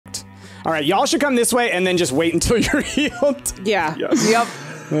All right, y'all should come this way and then just wait until you're healed. Yeah. Yes. Yep.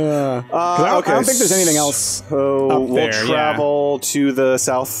 I don't think there's anything else up we'll there. travel to the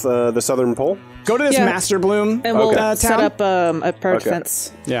south, the southern pole. Go to this Master Bloom and we'll town. set up a perch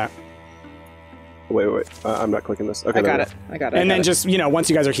fence. Yeah. Wait. I'm not clicking this. Okay, I got it. And then just, once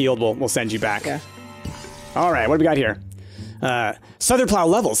you guys are healed, we'll send you back. Yeah. All right, what do we got here? Southern Plow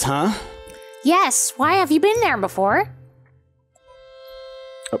levels, huh? Yes, why have you been there before?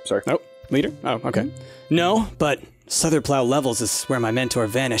 Oh, sorry. Oh, leader? Oh, okay. No, but Southern Plow levels is where my mentor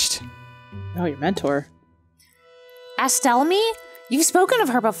vanished. Oh, your mentor. Astelmi? You've spoken of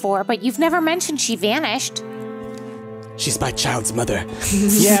her before, but you've never mentioned she vanished. She's my child's mother.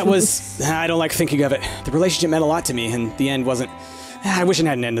 Yeah, it was... I don't like thinking of it. The relationship meant a lot to me, and the end wasn't... I wish it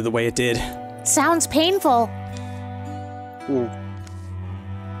hadn't ended the way it did. Sounds painful.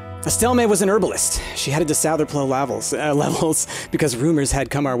 Estelme was an herbalist. She headed to Southern Plow levels because rumors had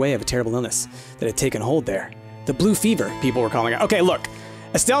come our way of a terrible illness that had taken hold there. The blue fever, people were calling it. Okay, look.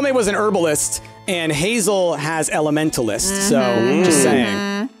 Estelme was an herbalist, and Hazel has elementalist, so just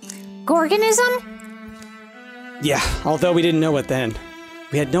saying. Gorgonism? Yeah, although we didn't know it then.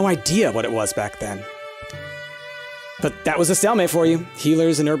 We had no idea what it was back then. But that was Estelme for you.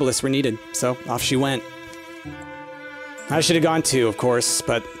 Healers and herbalists were needed, so off she went. I should have gone too, of course,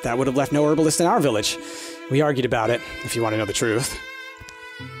 but that would have left no herbalist in our village. We argued about it, if you want to know the truth.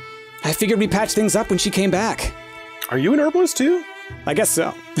 I figured we'd patch things up when she came back. Are you an herbalist too? I guess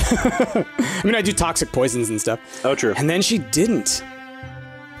so. I mean, I do toxic poisons and stuff. Oh, true. And then she didn't.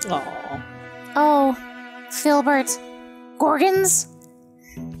 Aww. Oh, Filbert. Gorgons?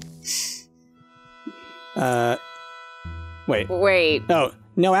 Wait. Wait. Oh,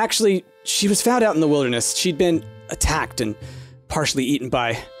 no, actually, she was found out in the wilderness. She'd been attacked and partially eaten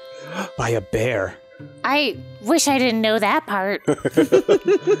by a bear. I wish I didn't know that part.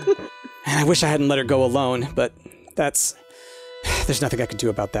 And I wish I hadn't let her go alone, but there's nothing I can do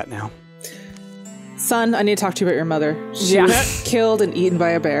about that now. Son, I need to talk to you about your mother. She was killed and eaten by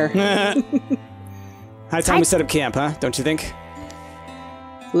a bear. High time we set up camp, huh? Don't you think?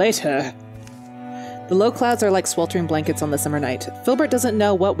 Later. The low clouds are like sweltering blankets on the summer night. Filbert doesn't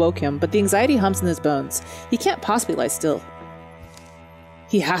know what woke him, but the anxiety hums in his bones. He can't possibly lie still.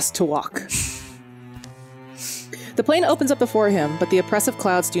 He has to walk. The plain opens up before him, but the oppressive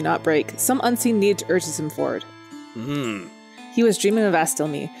clouds do not break. Some unseen need urges him forward. He was dreaming of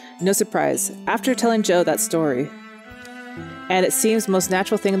Astelmi. No surprise, after telling Joe that story. And it seems the most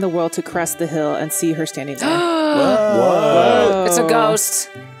natural thing in the world to crest the hill and see her standing there. Whoa. It's a ghost.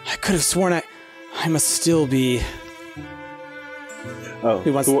 I could have sworn I must still be... Oh,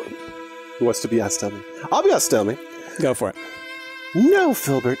 Who wants to be Astelmi? I'll be Astelmi. Go for it. No,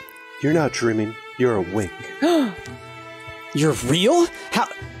 Filbert. You're not dreaming. You're awake. You're real? How...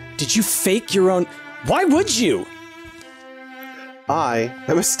 Did you fake your own... Why would you? I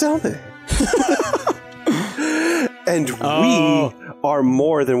am Astelmi. And we are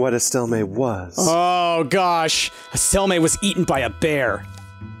more than what Astelmi was. Oh, gosh. Estelme was eaten by a bear.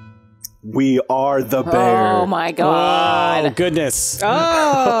 We are the bear. Oh my god. Oh, goodness.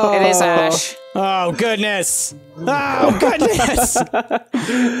 Oh! It is Ash. Oh, goodness. Oh, goodness.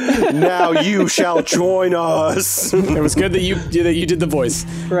 Now you shall join us. It was good that you did the voice.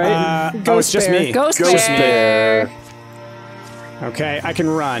 Right? Oh, it's just bear. me. Ghost bear. Okay, I can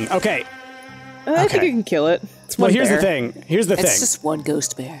run. Okay. I think you can kill it. It's Well, one here's bear. the thing. Here's the thing. It's just one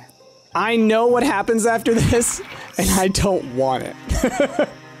ghost bear. I know what happens after this, and I don't want it.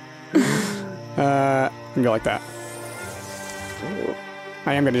 I can go like that.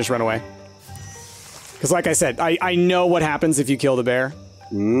 I am going to just run away. Because like I said, I know what happens if you kill the bear.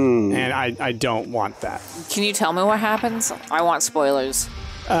 And I don't want that. Can you tell me what happens? I want spoilers.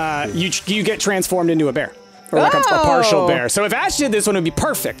 You get transformed into a bear. Or like a partial bear. So if Ash did this one, it would be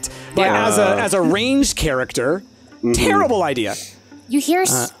perfect. But as a ranged character, terrible idea. You hear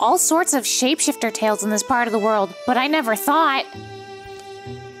all sorts of shapeshifter tales in this part of the world, but I never thought.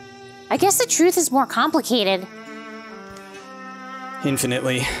 I guess the truth is more complicated.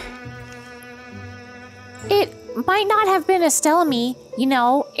 Infinitely. It might not have been Estelmi, you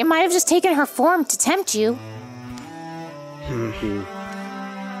know. It might have just taken her form to tempt you.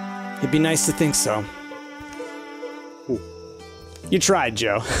 It'd be nice to think so. You tried,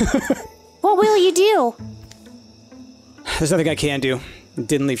 Joe. What will you do? There's nothing I can do. It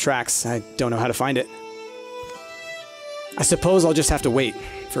didn't leave tracks. I don't know how to find it. I suppose I'll just have to wait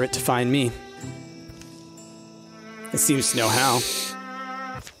for it to find me. It seems to know how.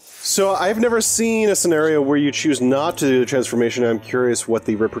 So I've never seen a scenario where you choose not to do the transformation. I'm curious what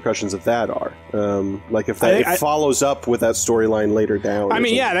the repercussions of that are. Like if that it follows up with that storyline later down. I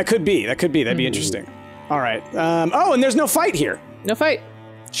mean, yeah, that could be. That'd be interesting. All right. Oh, and there's no fight here. No fight.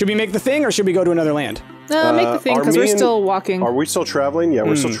 Should we make the thing, or should we go to another land? Make the thing, because we're still walking. Are we still traveling? Yeah,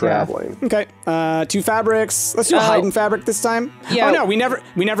 we're still traveling. Okay. 2 fabrics. Let's do a hidden fabric this time. Yeah. Oh no, we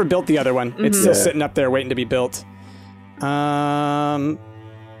never built the other one. It's still sitting up there waiting to be built.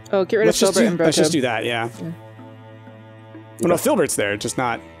 Get rid of Filbert and Brotub. Let's just do that, yeah. Well, no, Filbert's there, just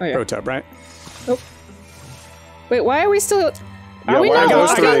not Brotub, right? Oh. Wait, why are we still... Are we not?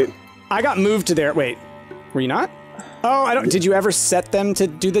 I got moved to there. Wait, were you not? Oh, I don't... Did you ever set them to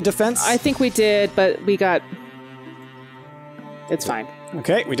do the defense? I think we did, but we got... It's fine.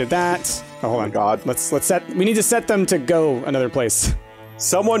 Okay, we did that. Oh, hold on. God. Let's set... We need to set them to go another place.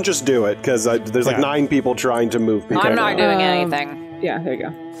 Someone just do it, because there's like 9 people trying to move people. I'm not doing anything. Yeah, there you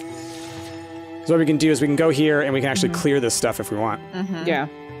go. So what we can do is we can go here and we can actually clear this stuff if we want. Yeah.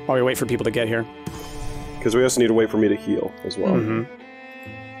 While we wait for people to get here. Because we also need to wait for me to heal as well.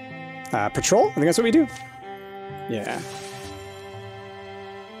 Patrol? I think that's what we do. Yeah.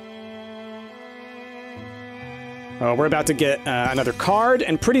 Oh, we're about to get another card,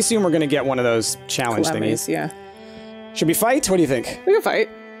 and pretty soon we're going to get one of those challenge thingies. Yeah. Should we fight? What do you think? We can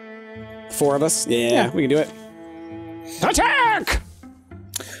fight. 4 of us? Yeah, we can do it. Attack!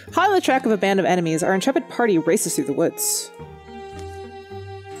 Hot on the track of a band of enemies, our intrepid party races through the woods.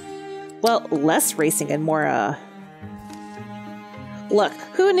 Well, less racing and more, Look,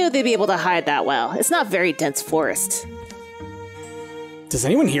 who knew they'd be able to hide that well? It's not very dense forest. Does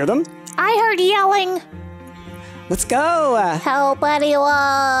anyone hear them? I heard yelling. Let's go! Help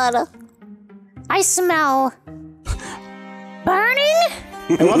anyone. I smell... burning?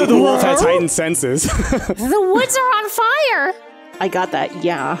 I love that the wolf has heightened senses. The woods are on fire. I got that,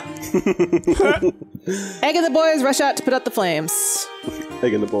 yeah. Egg and the boys rush out to put out the flames.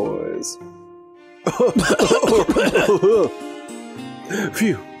 Egg and the boys.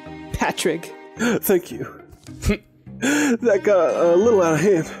 Phew. Patrick. Thank you. That got a little out of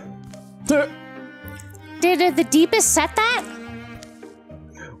hand. Did the deepest set that?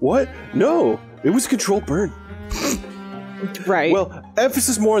 What? No, it was a controlled burn. Right. Well,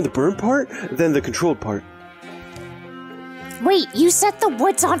 emphasis more on the burn part than the controlled part. Wait, you set the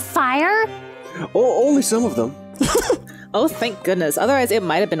woods on fire? Oh, only some of them. Oh, thank goodness. Otherwise, it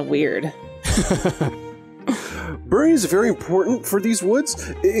might have been weird. Burning is very important for these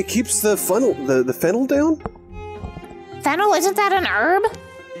woods. It keeps the fennel down. Fennel, isn't that an herb?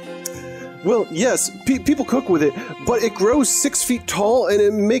 Well, yes, people cook with it, but it grows 6 feet tall and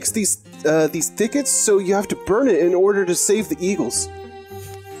it makes these thickets, so you have to burn it in order to save the eagles.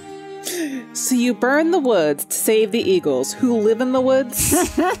 So you burn the woods to save the eagles who live in the woods?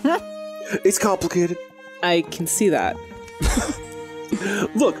 It's complicated. I can see that.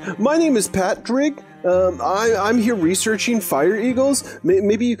 Look, my name is Pat Drigg. I'm here researching fire eagles.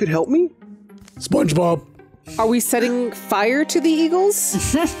 Maybe you could help me? SpongeBob. Are we setting fire to the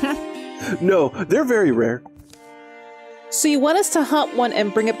eagles? No, they're very rare. So you want us to hunt one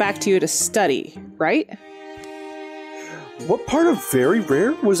and bring it back to you to study, right? What part of very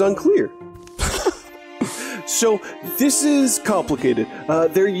rare was unclear? So, this is complicated.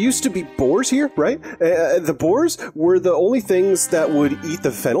 There used to be boars here, right? The boars were the only things that would eat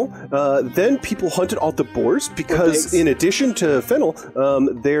the fennel. Then people hunted all the boars because, in addition to fennel,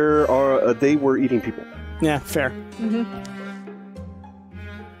 they were eating people. Yeah, fair. Mm-hmm.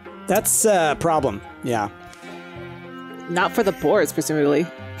 That's a problem, yeah. Not for the boars, presumably.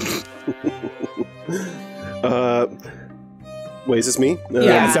 Wait, is this me?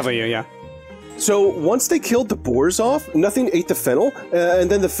 Yeah, it's definitely you, yeah. So once they killed the boars off, nothing ate the fennel,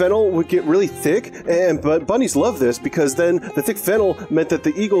 and then the fennel would get really thick, but bunnies love this because then the thick fennel meant that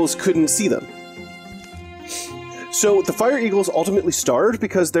the eagles couldn't see them. So the fire eagles ultimately starved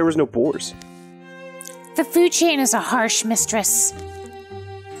because there was no boars. The food chain is a harsh mistress.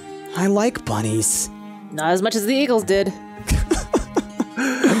 I like bunnies. Not as much as the eagles did.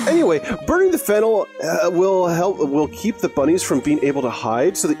 Anyway, burning the fennel will keep the bunnies from being able to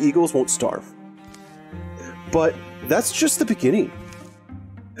hide so the eagles won't starve. But that's just the beginning.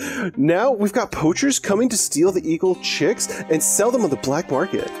 Now we've got poachers coming to steal the eagle chicks and sell them on the black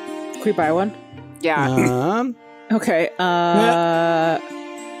market. Can we buy one? Yeah. Okay, so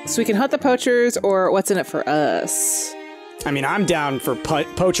we can hunt the poachers, or what's in it for us? I mean, I'm down for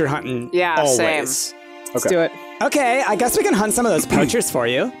poacher hunting always. Same. Let's do it. Okay, I guess we can hunt some of those poachers for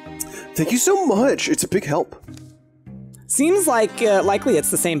you. Thank you so much. It's a big help. Seems like likely it's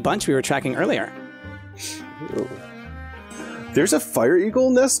the same bunch we were tracking earlier. There's a fire eagle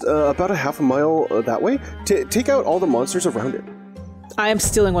nest about a half a mile that way. Take out all the monsters around it. I am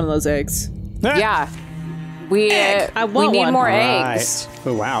stealing one of those eggs. Yeah. We want need one. more Right. eggs.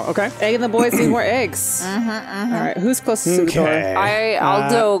 Oh, wow. Okay. Egg and the boys need more eggs. All right, who's closest to the door?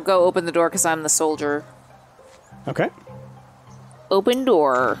 I'll go open the door because I'm the soldier. Okay. Open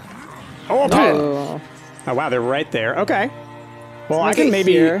door. Oh. Oh, wow. They're right there. Okay. Well, I Let's can get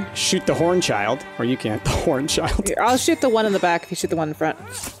maybe here. shoot the horn child. Or you can't. The horn child. Here, I'll shoot the one in the back if you shoot the one in front.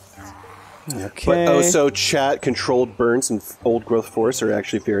 Okay. But also, chat controlled burns and old growth forests are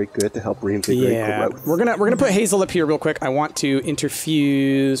actually very good to help reinvigorate Yeah, growth. we're gonna put Hazel up here real quick. I want to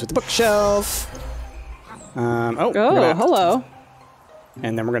interfuse with the bookshelf. Oh, we're hello.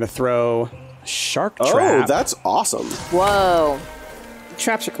 and then we're gonna throw a shark Oh, trap. that's awesome. Whoa.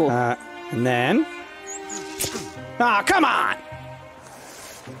 Traps are cool. And then, come on!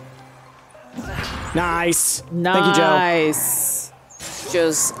 Nice. Thank you, Joe. Nice.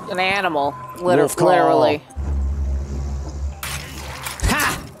 Joe's an animal. Wolf call. Literally.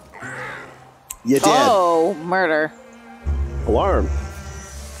 Ha! You did. Oh, murder. Alarm.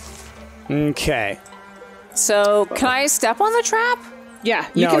 Okay. So, can I step on the trap? Yeah,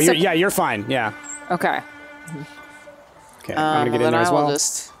 No, can you're fine. Yeah. Okay. Okay, I'm gonna get in then there as I will well.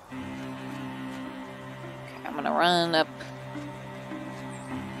 just... Okay, I'm gonna run up.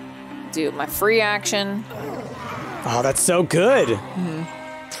 Do my free action. Oh, that's so good. All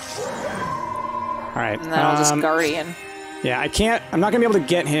right. And then I'll just guardian. Yeah, I'm not gonna be able to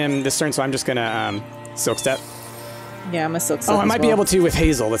get him this turn, so I'm just gonna silk step. Yeah, I'm a silk. Oh, I might be able to with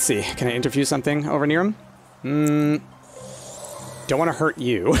Hazel. Let's see. Can I interfuse something over near him? Don't want to hurt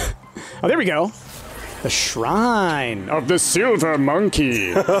you. Oh, there we go. The Shrine of the Silver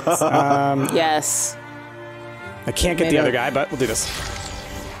Monkey. Yes. I can't get the other guy, but we'll do this.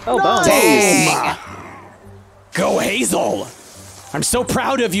 Oh, bones. Boom! Go, Hazel! I'm so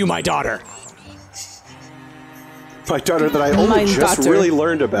proud of you, my daughter. My daughter that I only My just daughter. really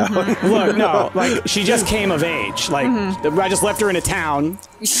learned about. Look, no, like, she just came of age. Like, I just left her in a town.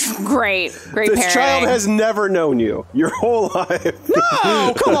 Great This parenting. child has never known you your whole life.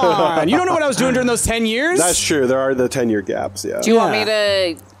 Oh, come on! You don't know what I was doing during those 10 years? That's true. There are the 10-year gaps, yeah. Do you want me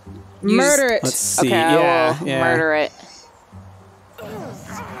to Murder it. Let's see. Okay, I yeah, will yeah. murder it. Do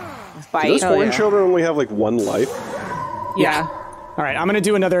those Bite. horn children only have like one life? Yeah. All right, I'm gonna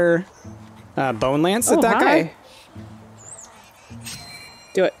do another bone lance at that hi. guy.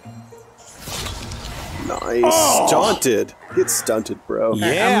 Do it. Nice. Stunted. Get stunted, bro.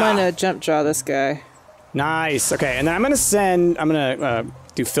 Yeah. I'm gonna jump draw this guy. Nice. Okay, and then I'm gonna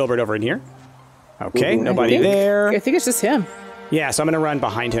do Filbert over in here. Okay, Ooh. nobody there. I think it's just him. Yeah, so I'm gonna run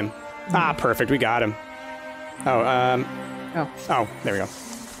behind him. Ah, perfect. We got him. Oh, there we go.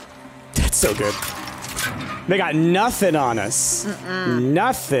 That's so good. They got nothing on us.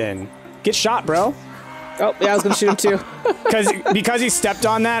 Nothing. Get shot, bro. Oh, yeah, I was gonna shoot him too. Because he stepped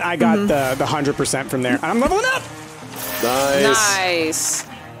on that, I got the 100% from there. I'm leveling up. Nice.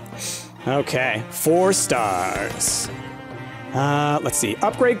 Nice. Okay, 4 stars. Let's see.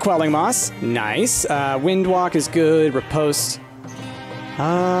 Upgrade Quelling Moss. Nice. Windwalk is good. Riposte.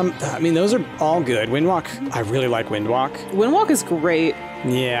 I mean, those are all good. Windwalk, I really like Windwalk. Windwalk is great.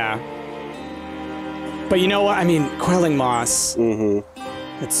 Yeah. But you know what? I mean, Quelling Moss.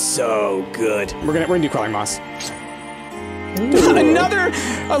 It's so good. We're gonna do Quelling Moss. Another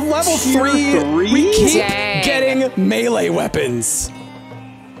a level 3. We keep Dang. getting melee weapons.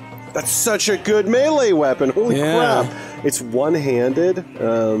 That's such a good melee weapon. Holy Yeah. crap. It's one-handed.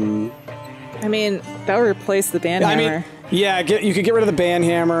 I mean, that would replace the band I hammer. mean, yeah, you could get rid of the band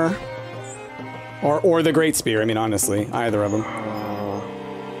hammer, or the great spear. I mean, honestly, either of them.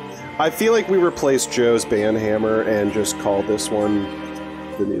 I feel like we replaced Joe's band hammer and just call this one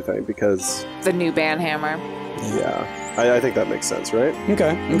the new thing because, The new band hammer. yeah, I think that makes sense, right?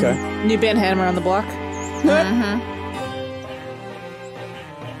 Okay. Okay. New band hammer on the block.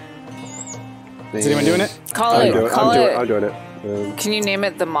 Is anyone doing it? Call I'm it. doing, Call it. I'm doing it. Can you name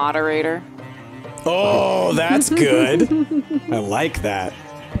it the moderator? Oh, that's good. I like that.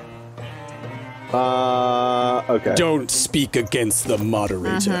 Okay. Don't speak against the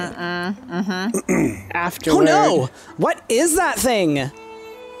moderator. Afterward. Oh no! What is that thing?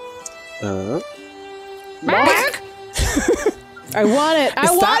 Mark! I want it. I Is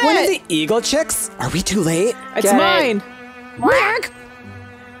want that it. one of the eagle chicks? Are we too late? It's Get it. mine. Mark!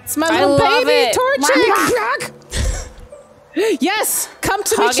 It's my I little love baby it. torchic. Yes, come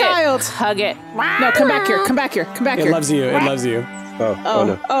to me, Hug child. it. Hug it. No, come back here. Come back here. Come back It here. loves you. It loves you. Oh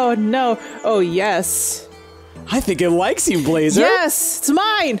no. Oh no. Oh yes. I think it likes you, Blazer. Yes, it's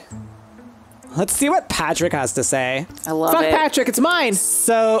mine. let's see what Patrick has to say. I love Fuck it. Patrick, it's mine.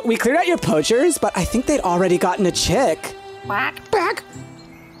 So, we cleared out your poachers, but I think they'd already gotten a chick. Back.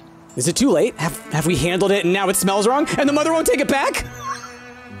 Is it too late? Have we handled it and now it smells wrong and the mother won't take it back?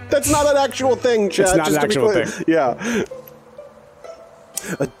 That's not an actual thing, Chad. It's not just an to be actual clear. thing. Yeah.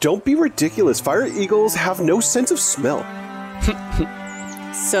 Don't be ridiculous. Fire eagles have no sense of smell.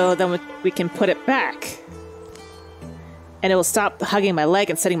 So then we can put it back. And it will stop hugging my leg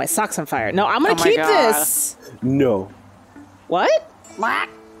and setting my socks on fire. No, I'm gonna my keep God. this. No. What?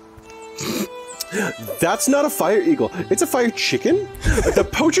 That's not a fire eagle. It's a fire chicken. The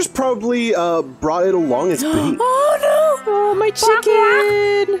poachers probably brought it along as bait. Oh no! Oh, my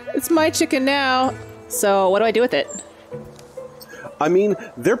chicken! It's my chicken now. So what do I do with it? I mean,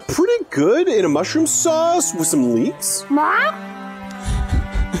 they're pretty good in a mushroom sauce with some leeks.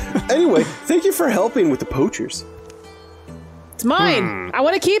 Anyway, thank you for helping with the poachers. It's mine. I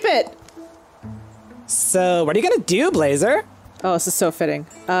want to keep it. So, what are you gonna do, Blazer? Oh, this is so fitting.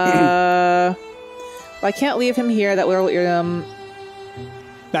 Well, I can't leave him here. That will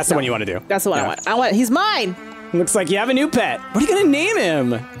That's the one you want to do. That's the one I want. He's mine. Looks like you have a new pet. What are you gonna name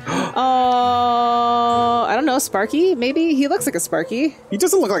him? Oh, I don't know. Sparky? Maybe he looks like a Sparky. He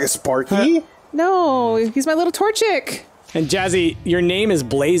doesn't look like a Sparky. No, he's my little torchic. And Jazzy, your name is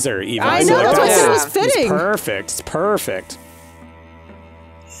Blazer, even. I So, know. That's why I said it was It's fitting. perfect. It's perfect.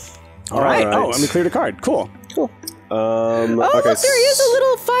 All right. Oh, and we cleared a card. Cool. Cool. Okay, Look, there is a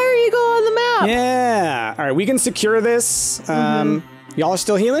little fire eagle on the map. Yeah. All right, we can secure this. Y'all are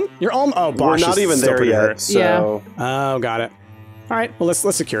still healing? You're all. Oh, We're Bosch not is even still there pretty yet. hurt. So. Oh, got it. All right. Well, let's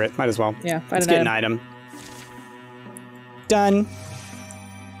secure it. Might as well. Yeah. Let's get an item. Done.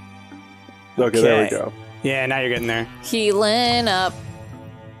 Okay, there we go. Yeah. Now you're getting there. Healing up.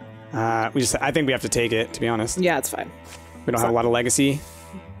 I think we have to take it. To be honest, Yeah, it's fine. we don't have a lot of legacy.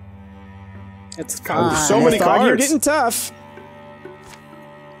 It's fine. So many Thought you're cards. getting tough.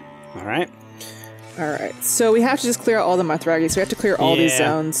 All right. All right. So we have to just clear out all the Morthagi. So we have to clear all these Yeah.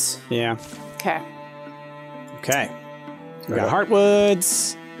 zones. Yeah. Okay. Okay. We got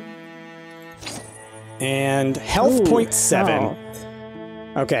Heartwoods. And health point 7.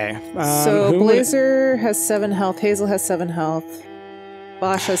 Oh. Okay. So who would- Blazer has 7 health. Hazel has 7 health.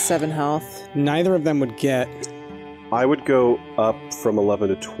 Bosch has 7 health. Neither of them would get. I would go up from 11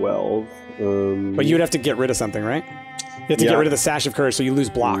 to 12. But you would have to get rid of something, right? You have to get rid of the Sash of Courage so you lose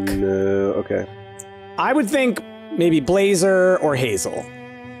block. No, okay. I would think maybe Blazer or Hazel.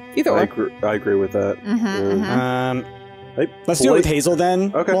 Either I way. agree with that. Hey, Let's do it with Hazel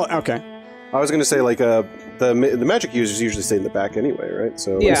then. Okay. Well, okay. I was going to say, like, the magic users usually stay in the back anyway, right?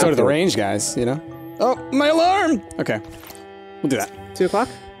 So Yeah. So do the range guys, you know? Oh, my alarm! Okay. We'll do that. 2 o'clock?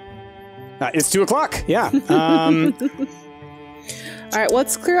 It's 2 o'clock. Yeah. All right,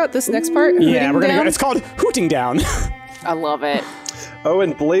 let's clear out this next part. Yeah, Hooting we're gonna go. down. It's called Hooting Down. I love it. Oh,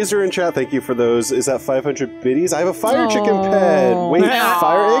 and Blazer in chat, thank you for those. Is that 500 biddies? I have a fire chicken pet. Wait, Aw.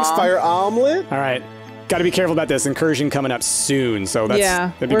 fire eggs, fire omelet? All right. Got to be careful about this incursion coming up soon. So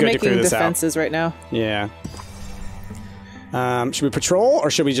that'd be we're good to clear making this defenses right now. out. Yeah. Should we patrol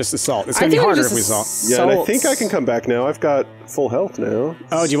or should we just assault? It's I gonna be think we harder if just we assault. Yeah, and I Assaults. think I can come back now. I've got full health now.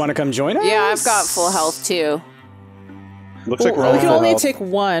 Oh, do you want to come join us? Yeah, I've got full health too. Looks like we're Well, all we can full only health. take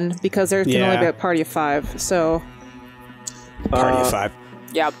 1 because there can Yeah. only be a party of 5. So Party of 5.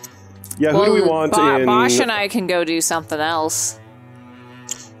 Yep. Yeah, who do we want in... Bosch and I can go do something else.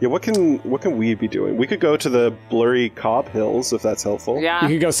 Yeah, what can we be doing? We could go to the blurry Cobb Hills if that's helpful. You Yeah.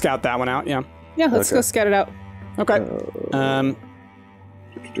 could go scout that one out. Yeah. yeah, let's Okay. go scout it out. Okay.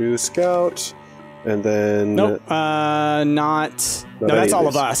 Do scout, and then Nope. Not. No, any that's of all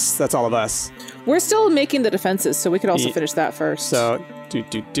of these. us. That's all of us. We're still making the defenses, so we could also Ye- finish that first. So do.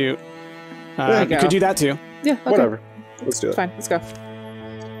 There You you go. could do that too. yeah, okay. whatever. Let's do it. Fine, let's go.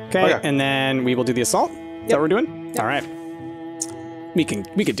 Okay. Okay. And then we will do the assault. Is that what we're doing? All right. We could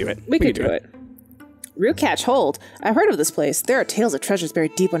do it. We could do it. Root catch hold. I've heard of this place. There are tales of treasures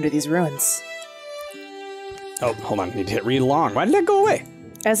buried deep under these ruins. Oh, hold on. I need to hit read along. Why did that go away?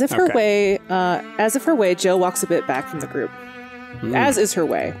 As if her way, Jill walks a bit back from the group. As is her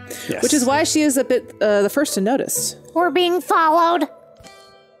way, Yes. which is why she is a bit the first to notice. We're being followed.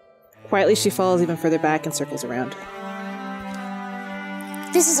 Quietly, she follows even further back and circles around.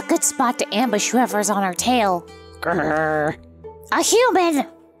 This is a good spot to ambush whoever's on our tail. Grrr. A human!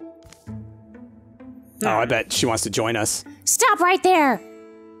 Oh, I bet she wants to join us. Stop right there!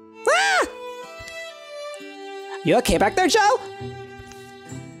 You okay back there, Joe?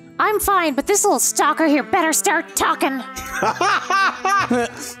 I'm fine, but this little stalker here better start talking.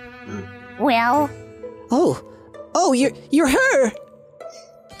 Well, Oh, you're her.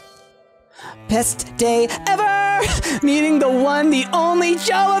 best day ever! Meeting the one, the only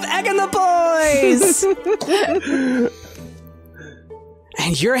Joe of Egg and the Boys!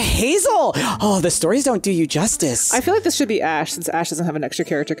 And you're Hazel! Oh, the stories don't do you justice. I feel like this should be Ash, since Ash doesn't have an extra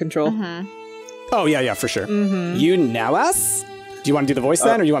character control. Oh, yeah, for sure. You know us? Do you want to do the voice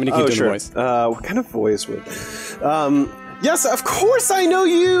then, or do you want me to keep doing the voice? What kind of voice would... yes, of course I know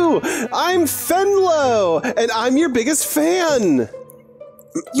you! I'm Fenlo, and I'm your biggest fan!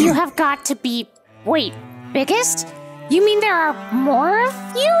 You have got to be... Wait, biggest? You mean there are more of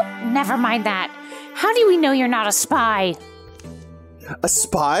you? Never mind that. How do we know you're not a spy? A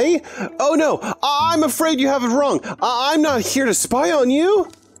spy? Oh no, I'm afraid you have it wrong. I'm not here to spy on you.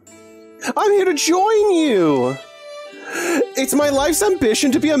 I'm here to join you. It's my life's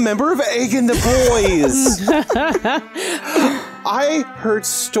ambition to be a member of Egg and the Boys. I heard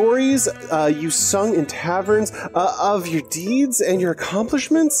stories you sung in taverns of your deeds and your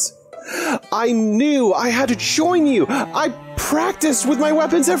accomplishments. I knew I had to join you. I practiced with my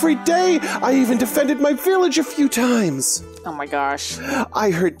weapons every day. I even defended my village a few times. Oh my gosh.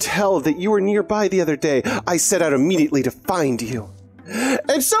 I heard tell that you were nearby the other day. I set out immediately to find you.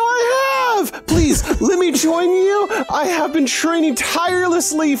 And so I have! Please, let me join you. I have been training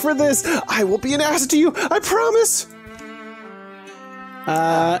tirelessly for this. I will be an asset to you, I promise.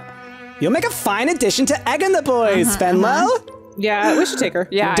 You'll make a fine addition to Egg and the Boys, Fenlo. Yeah, we should take her.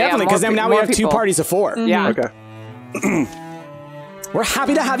 Yeah, Definitely, because now we have two parties of 4. Yeah. Okay. We're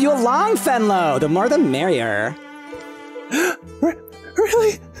happy to have you along, Fenlo. The more the merrier.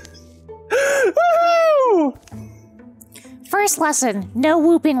 Really? Woo! First lesson, no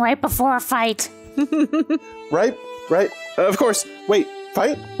whooping right before a fight. Right. Of course. Wait,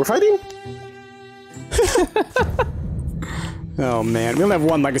 fight? We're fighting? Oh man, we only have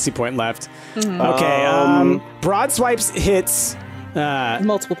 1 legacy point left. Okay, broad swipes hits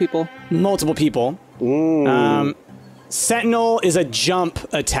Multiple people. Sentinel is a jump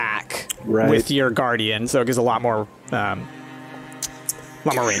attack with your guardian, so it gives a lot more range.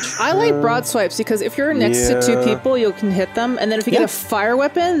 I like broad swipes because if you're next to 2 people, you can hit them, and then if you get a fire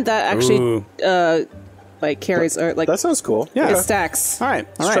weapon, that actually like carries or like That sounds cool. Yeah. it stacks. All right,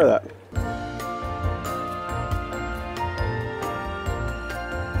 Let's try that.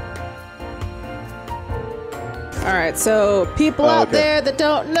 All right, so people out there that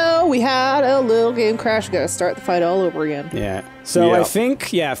don't know, we had a little game crash. We gotta start the fight all over again. Yeah. So Yeah. I think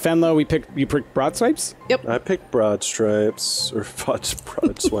Fenlo, you picked broad swipes. Yep. I picked broad stripes or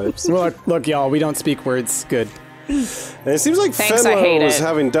broad swipes. Well, look, y'all, we don't speak words. Good. And it seems like Thanks, I hate Fenlo is it.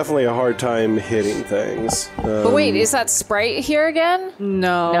 having definitely a hard time hitting things. But wait, is that Sprite here again?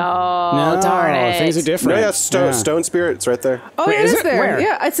 No. No, darn it. Things are different. No, yeah, stone spirit. It's right there. Oh, Wait, it is is it? there. Where?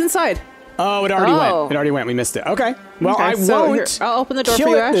 Yeah, it's inside. Oh, it already Oh. went. It already went. We missed it. Okay. Well, Okay, I so won't. here, I'll open the door kill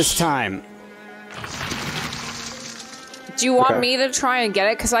for you, it Ash. this time. Do you want Okay. me to try and get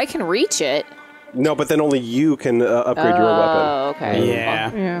it? Because I can reach it. No, but then only you can upgrade your weapon. Oh, okay.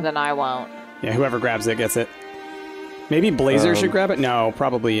 Yeah. Well, then I won't. Yeah. Whoever grabs it gets it. Maybe Blazer should grab it. No,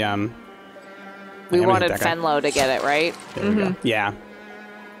 probably. We I'm gonna wanted hit that guy. Fenlo to get it, right? There we go. Yeah.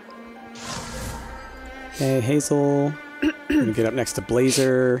 Okay, Hazel. Gonna get up next to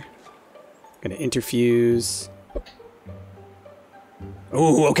Blazer. Gonna interfuse.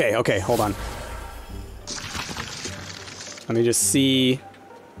 Ooh, okay, hold on. Let me just see.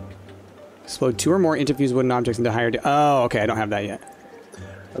 Explode 2 or more interfuse wooden objects into higher. Oh, okay, I don't have that yet.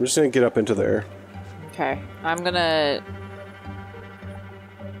 I'm just gonna get up into there. Okay. I'm gonna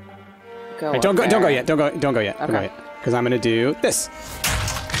go. Hey, don't go yet. Don't go yet. Okay. Because I'm gonna do this.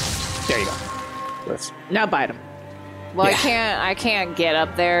 There you go. Nice. Now bite him. Well, Yeah. I can't get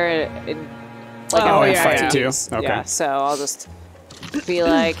up there. Like Oh, I'm yeah, fight yeah. too? Yeah, Okay. so I'll just be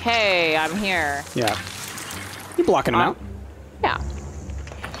like, "Hey, I'm here." Yeah. You're blocking him out. Yeah.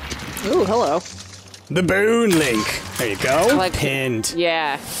 Ooh, hello. The Boon Link. There you go. Like- Pinned.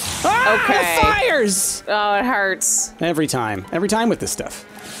 Yeah. Ah, Okay. it fires! Oh, it hurts. Every time with this stuff.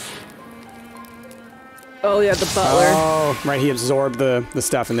 Oh yeah, the butler. Oh, right. He absorbed the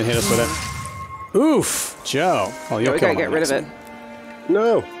stuff and then hit us with it. Oof, Joe. Oh, you'll we kill gotta him get rid of next it.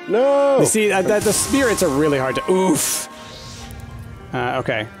 No. You see, the spirits are really hard to. Oof.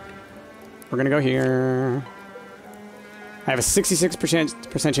 Okay. We're gonna go here. I have a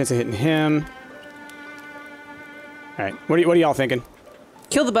 66% chance of hitting him. All right. What are y'all thinking?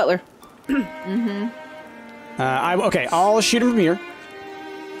 Kill the butler. Okay. I'll shoot him from here.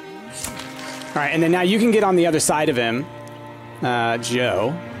 All right, and then now you can get on the other side of him,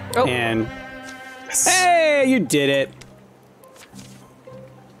 Joe. Oh. And hey, you did it.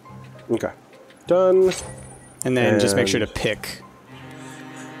 Okay. Done. And then just make And- sure to pick.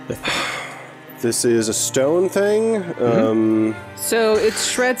 This is a stone thing. So it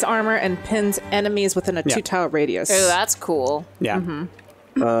shreds armor and pins enemies within a 2-tile radius. Oh, that's cool. Yeah.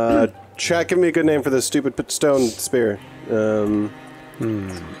 Chat, give me a good name for this stupid stone spear. The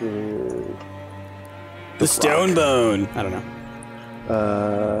stone bone. I don't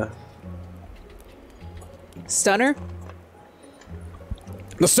know. Stunner?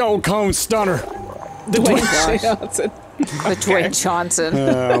 The stone cone stunner. Dwayne Johnson. The Dwayne Johnson.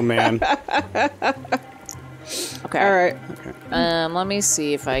 Oh man. Okay. All right. Let me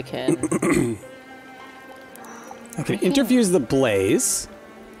see if I can. I can interfuse the blaze.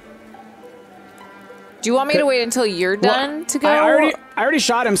 Do you want me to wait until you're done to go? I already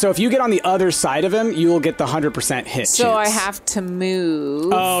shot him, so if you get on the other side of him, you will get the 100% hit So chance. I have to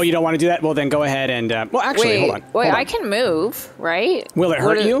move. Oh, you don't want to do that? Well, then go ahead and... well, actually, hold on. Wait, Hold on. I can move, right? Will it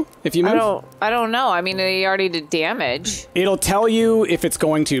hurt you if you move? I don't know. I mean, they already did damage. It'll tell you if it's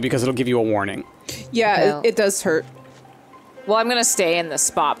going to because it'll give you a warning. Yeah, it does hurt. Well, I'm gonna stay in this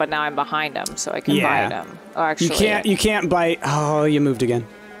spot, but now I'm behind him, so I can bite him. Oh, actually, You can't bite. Oh, you moved again.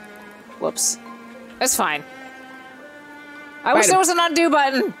 Whoops. It's fine. I wish there was an undo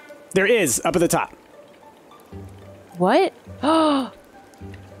button. There is up at the top. What? There you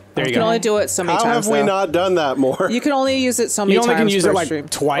You can go. only do it so many How times. have we though. not done that more? You can only use it so many You times. only can use per it like stream.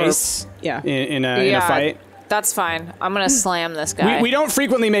 twice. Yeah. In a fight. That's fine. I'm gonna slam this guy. We don't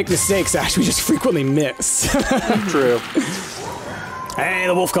frequently make mistakes, Ash. We just frequently miss. True. Hey,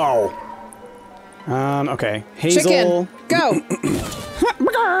 the wolf call. Okay. Hazel. Chicken, go.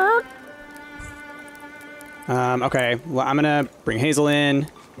 Okay. Well, I'm gonna bring Hazel in.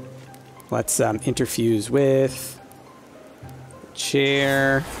 Let's interfuse with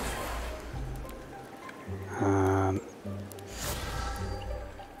chair.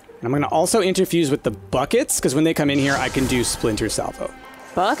 I'm gonna also interfuse with the buckets because when they come in here, I can do splinter salvo.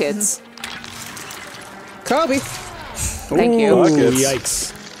 Buckets. Kobe. Thank you. Buckets.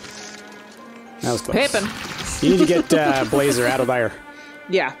 Yikes. That was close. Pippin. You need to get Blazer out of there.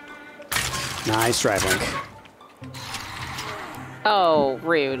 Yeah. Nice drive, Link. Oh,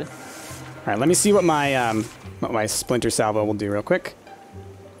 rude. All right, let me see what my splinter salvo will do real quick.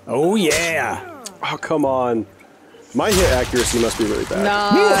 Oh yeah! Oh, come on. My hit accuracy must be really bad.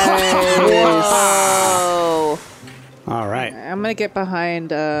 Nice. Oh. All right, I'm gonna get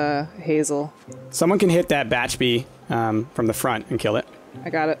behind Hazel. someone can hit that batch bee from the front and kill it. I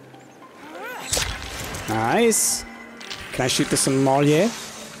got it. Nice. Can I shoot the sommelier?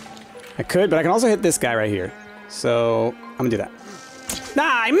 I could, but I can also hit this guy right here. So I'm gonna do that. Nah,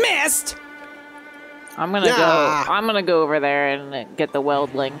 I missed. I'm gonna go over there and get the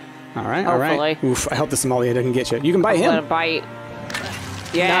weldling. All right, all right. Hopefully. Oof, I hope the sommelier doesn't get you. You can bite I'm him. gonna bite.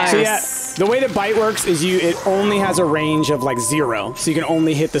 Yeah. So yeah, the way that bite works is it only has a range of like 0. So you can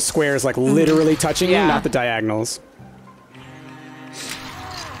only hit the squares like literally touching you, not the diagonals.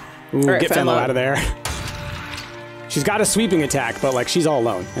 Ooh, right, get Fenlo Fenlo. out of there. She's got a sweeping attack, but like she's all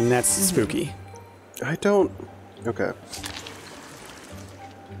alone, and that's spooky. I don't... Okay.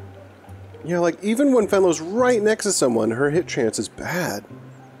 Yeah, like, even when Fenlo's right next to someone, her hit chance is bad.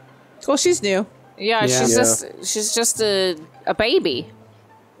 Well, she's new. Yeah, Yeah. she's just a baby.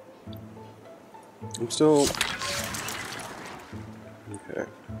 I'm still... Okay.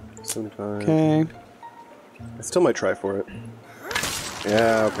 75. Okay, I still might try for it.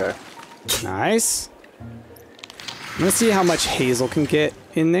 Yeah, okay. nice. I'm gonna see how much Hazel can get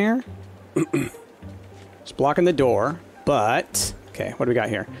in there. Just blocking the door, but okay. What do we got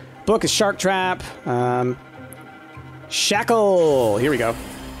here? Book is shark trap. Shackle. Here we go.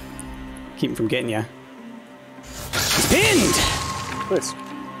 Keep him from getting you. He's pinned. Nice.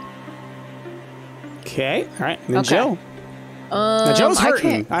 Okay. All right. And then Okay. Jill. Now Jill's I hurting.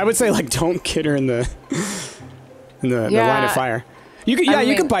 can't- I would say like don't get her in the the line of fire. You could,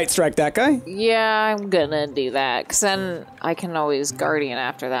 you could bite strike that guy. Yeah, I'm gonna do that, because then I can always guardian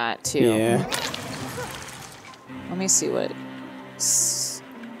after that, too. Yeah. Let me see what...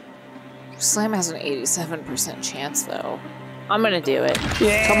 Slam has an 87% chance, though. I'm gonna do it.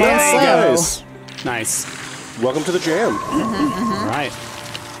 Yeah. Come on, Slam. Nice. Nice. Welcome to the jam. All right.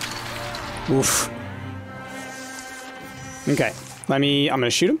 Oof. Okay. I'm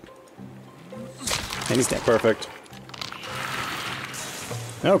gonna shoot him. And he's dead. Perfect.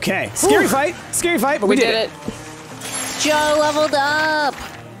 Okay. Scary fight, but we did it. Joe leveled up!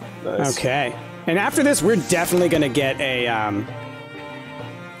 Nice. Okay. And after this, we're definitely gonna get a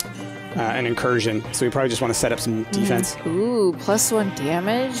an incursion. So we probably just want to set up some defense. Ooh, +1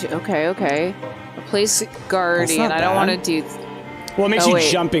 damage? Okay, okay. Replace guardian. not I don't bad. want to do... Well, it makes Oh, you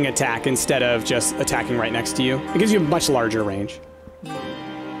wait. jumping attack instead of just attacking right next to you. It gives you a much larger range.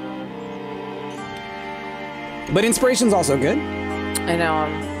 But inspiration's also good. I know.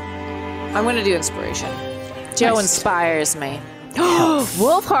 I'm gonna do inspiration. Joe inspires me.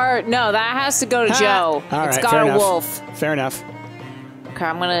 Wolf heart. No, that has to go to Joe. All it's right, got fair a enough. wolf. Fair enough. Okay,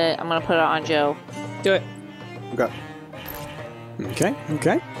 I'm gonna put it on Joe. Do it. Okay.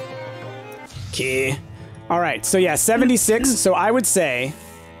 Okay. All right, so yeah, 76. So I would say,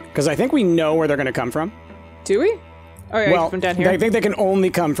 because I think we know where they're going to come from. Do we? Oh, yeah, Well, from down here. I think they can only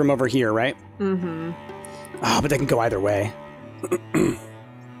come from over here, right? Mm-hmm. Oh, but they can go either way.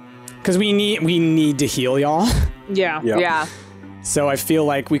 Because we need to heal y'all. Yeah. Yeah. So I feel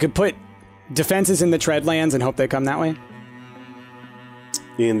like we could put defenses in the Treadlands and hope they come that way.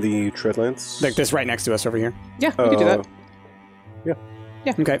 In the Treadlands? Like this right next to us over here. Yeah, we could do that.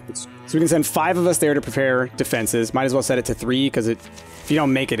 Yeah. Okay. So we can send 5 of us there to prepare defenses. Might as well set it to 3 because if you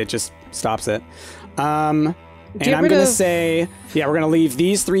don't make it, it just stops it. And Get I'm rid going to of- say, yeah, we're going to leave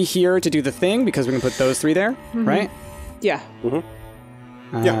these 3 here to do the thing because we can put those 3 there, right? Yeah.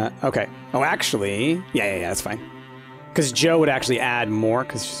 Yeah. Okay. Oh, actually, yeah, that's fine. Because Joe would actually add more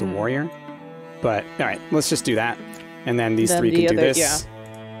because she's a warrior. But, all right, let's just do that. And then these Then 3 the can do other- this.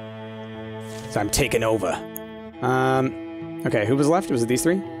 So I'm taking over. Okay, who was left? Was it these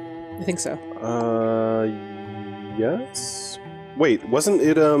 3? I think so. Yes. Wait, wasn't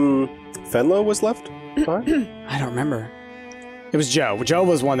it Fenlo was left? Fine. I don't remember. It was Joe. Joe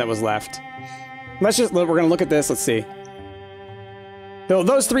was one that was left. We're going to look at this. Let's see.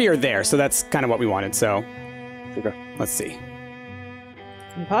 Those 3 are there, so that's kind of what we wanted. So, Okay. let's see.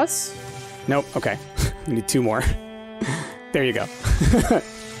 And pause? Nope. Okay. We need 2 more. There you go.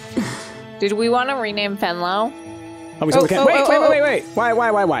 Did we want to rename Fenlo? Oh, we still can't. Wait.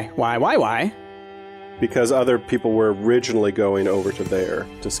 Why? Because other people were originally going over to there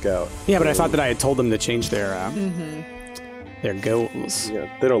to scout. Yeah, but I thought that I had told them to change their goals. Yeah,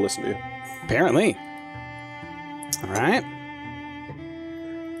 they don't listen to you. Apparently. All right.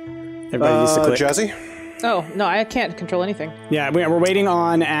 Everybody needs to click. Jazzy? Oh, no, I can't control anything. Yeah, we're waiting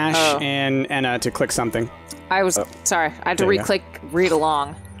on Ash and Anna to click something. I was sorry. I had to There you go. re-click read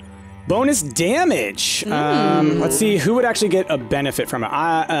along. Bonus damage. Let's see who would actually get a benefit from it.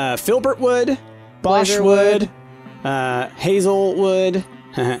 Filbert would, Bosch Blazer would, Hazel would,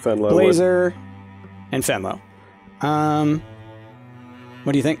 Fenlo Blazer, and Fenlo.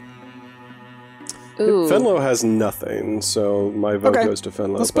 What do you think? Ooh. Fenlo has nothing, so my vote Okay. goes to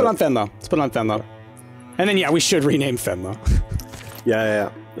Fenlo. Let's put on Fenlo. And then, yeah, we should rename Fenlo.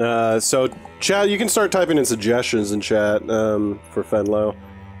 Yeah. So, chat, you can start typing in suggestions in chat for Fenlo.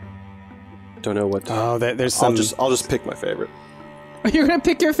 Don't know what. Oh, there's some. I'll just pick my favorite. You're going to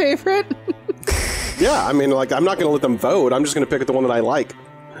pick your favorite? Yeah, I mean, like, I'm not going to let them vote. I'm just going to pick the one that I like.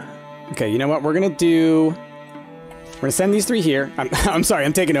 Okay, you know what? We're gonna send these 3 here. I'm sorry,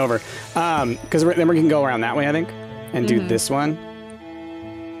 I'm taking over. Because then we can go around that way, I think, and do this one.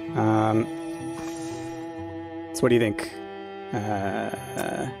 So what do you think?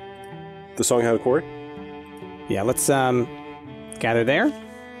 The song had a chord? Yeah, let's gather there.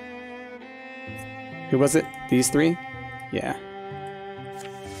 Who was it? These 3? Yeah.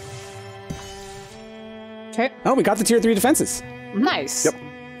 Okay. Oh, we got the tier 3 defenses. Nice. Yep.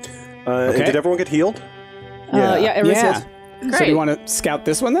 And Okay. did everyone get healed? Yeah, everyone's Yeah. healed. So do you Great. want to scout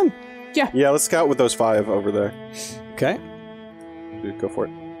this one then? Yeah, let's scout with those 5 over there. Okay. Dude, go for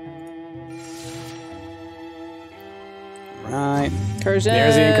it. Right. Incursion.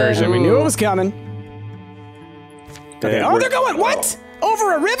 There's the incursion. We knew it was coming. Okay. And Oh, we're- they're going. What?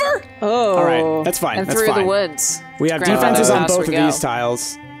 Over a river? Oh. All right. That's fine. And That's through fine. the woods. We have Grandfather's defenses on house both we of go. these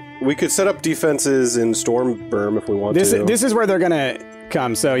tiles. We could set up defenses in Stormberm if we want to. This is where they're gonna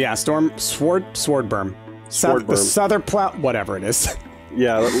come. So yeah, sword berm. Sword The berm. southern plow, whatever it is.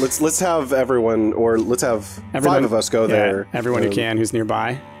 Yeah, let's have everyone, or let's have 5 of us go there. Everyone who can, who's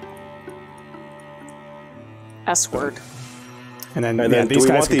nearby, S-word. and then, And then do these we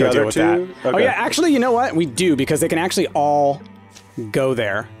guys want can the go other deal with that. 2? Oh Okay. yeah, actually, you know what? We do because they can actually all go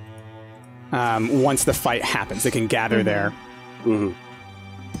there. Once the fight happens, they can gather there. Mhm.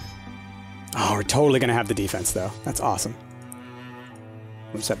 Oh, we're totally gonna have the defense though. That's awesome.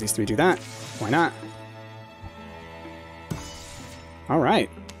 We'll just have these 3 do that. Why not? All right.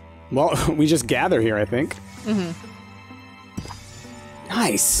 Well, we just gather here, I think.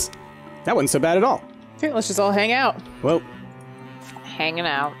 Nice. That wasn't so bad at all. Okay, let's just all hang out. Whoa. Hanging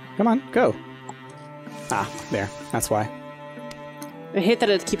out. Come on, go. Ah, there. That's why. I hate that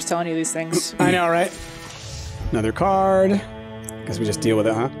it keeps telling you these things. I know, right? Another card. Guess we just deal with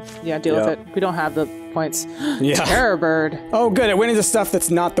it, huh? Yeah, deal Yeah. with it. We don't have the points. Yeah. Terror bird. Oh, good. It went into stuff that's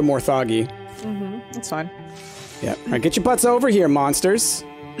not the Morthagi. That's fine. Yep. All right, get your butts over here, monsters.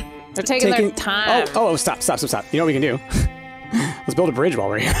 They're taking their time. Oh, stop. You know what we can do? Let's build a bridge while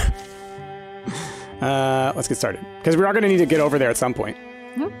we're here. Let's get started. Because we are going to need to get over there at some point.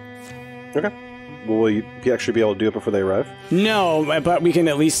 Okay. Will you actually be able to do it before they arrive? No, but we can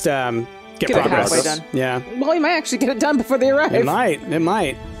at least get progress. Halfway done. Yeah. Well, you might actually get it done before they arrive. It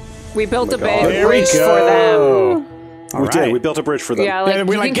might. We built a God. big bridge for them. All We right. did. We built a bridge for them. Yeah, like,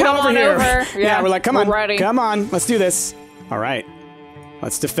 we're you like, can get come over on here. over. Yeah, we're like, come on. ready. Come on. Let's do this. All right.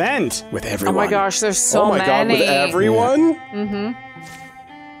 Let's defend with Oh everyone. my gosh, there's so many. Oh my god, with everyone?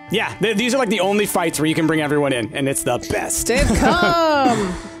 Yeah, these are like the only fights where you can bring everyone in, and it's the best. They've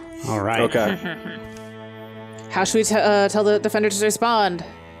come. All right. Okay. How should we tell the defender to respond?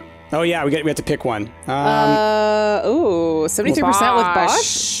 Oh yeah, we have to pick one. 73% with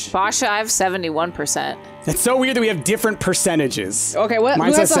Bosch. Bosch, I have 71%. It's so weird that we have different percentages. Okay, who Mine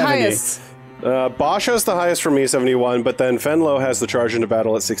has says the 70. highest? Bosch has the highest for me, 71, but then Fenlo has the charge into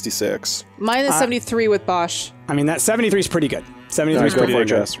battle at 66. Mine is 73 with Bosch. I mean, that 73 is pretty good. 73 is Go pretty for it,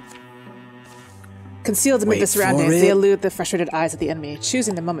 good. Jess. Concealed amid Wait the surroundings, for they it. elude the frustrated eyes of the enemy.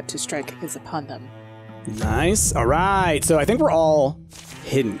 Choosing the moment to strike is upon them. Nice. All right. So I think we're all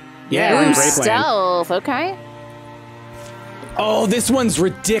hidden. Yeah, we're in Ooh, Great Plan. stealth, okay. Oh, this one's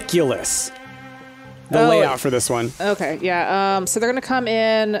ridiculous. The Oh. layout for this one. Okay, yeah. So they're gonna come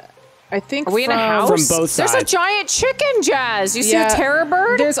in. I think. Are we in a from- house? From both There's a sides. giant chicken, Jazz. You see Yeah. a terror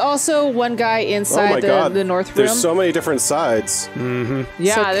bird? There's also one guy Oh inside my god. the north room. There's so many different sides.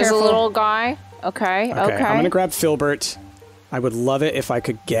 Yeah, So there's careful. a little guy. Okay. Okay, I'm gonna grab Filbert. I would love it if I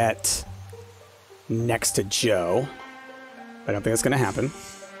could get next to Joe. I don't think that's gonna happen.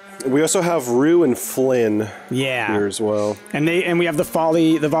 We also have Rue and Flynn Yeah, here as well. and we have the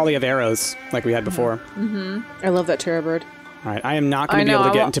volley of arrows like we had before. I love that terror bird. All right, I am not going I to be able know,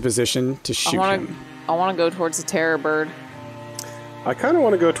 to I get wa- into position to shoot him. I want to go towards the terror bird. I kind of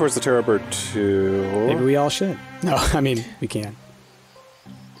want to go towards the Terror Bird too. Maybe we all should. No, I mean we can.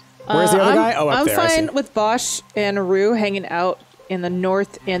 Where's the other guy? Oh, up I'm there. I see. fine with Bosch and Rue hanging out in the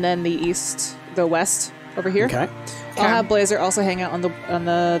north and then the east, the west over here. Okay. I'll have Blazer also hang out on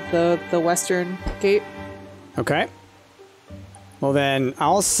the western gate. Okay. Well then,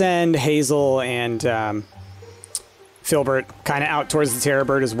 I'll send Hazel and Filbert kind of out towards the Terror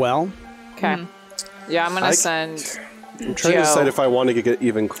Bird as well. Okay. Yeah, I'm gonna I- send. I'm trying to Joe. decide if I want to get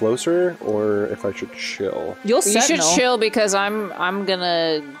even closer or if I should chill. You'll You should sentinel. chill because I'm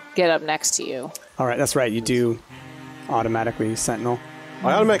gonna get up next to you. All right, that's right. You do automatically sentinel.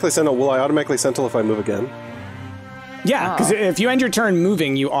 I automatically sentinel. Will I automatically sentinel if I move again? Yeah, because if you end your turn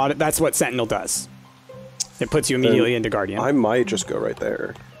moving, that's what sentinel does. It puts you immediately into guardian. I might just go right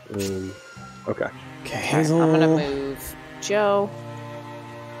there. Okay. Okay, Hazel. I'm gonna move Joe.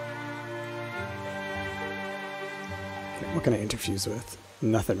 What can I interfuse with?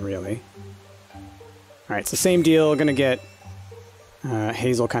 Nothing really. All right, so same deal. Gonna get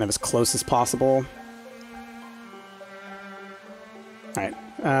Hazel kind of as close as possible. All right.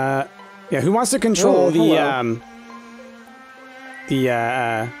 Yeah, who wants to control Oh, the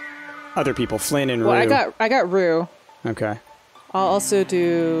other people? Flynn and Well, Rue. I got Rue. Okay. I'll also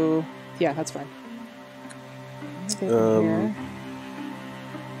do. Yeah, that's fine. Here.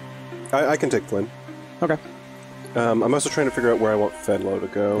 I can take Flynn. Okay. I'm also trying to figure out where I want Fenlo to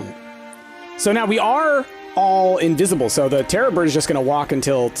go. So now we are all invisible. So the Terror Bird is just gonna walk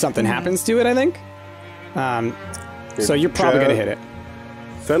until something happens to it. I think. So you're probably gonna hit it.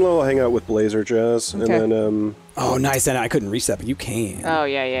 Fenlo will hang out with Blazer Jazz, Okay. and then Oh, nice. And I couldn't reach that, but you can. Oh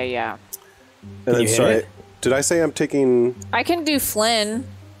yeah. and then you hit sorry, it? did I say I'm taking? I can do Flynn.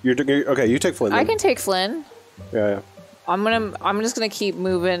 Okay, you take Flynn. I then. can take Flynn. Yeah. I'm just gonna keep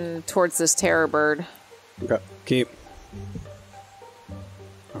moving towards this terror bird. Okay. Keep.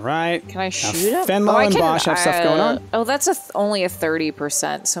 All right. Can I shoot him? Fenlo I and can, Bosch have stuff going on. Oh, that's only a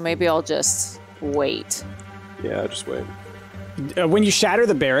 30%. So maybe I'll just wait. Yeah, just wait. When you shatter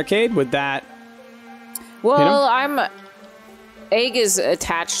the barricade, would that? Well, Egg is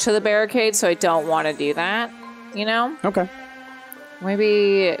attached to the barricade, so I don't want to do that. You know? Okay.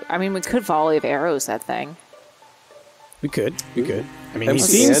 Maybe. I mean, we could volley of arrows that thing. We could. We could. I mean, he MC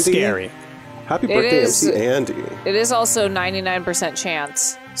seems Andy? scary. Happy It birthday, is- MC Andy. It is also 99%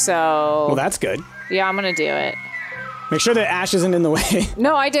 chance. So Well, that's good. yeah, I'm gonna do it. Make sure that Ash isn't in the way.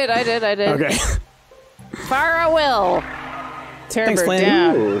 No, I did. Okay. Fire at will. Terror Thanks, bird Flynn.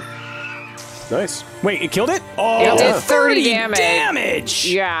 down. Ooh. Nice. Wait, it killed it? Oh, It did 30 damage. damage.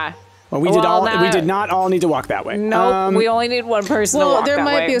 Yeah. Well, we Well, did not all need to walk that way. Nope. We only need one person to Well, walk there that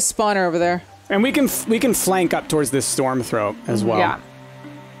might way. be a spawner over there. And we can flank up towards this storm throat as well. Yeah.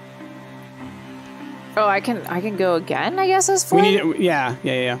 Oh, I can go again, I guess, as We Flynn? need it.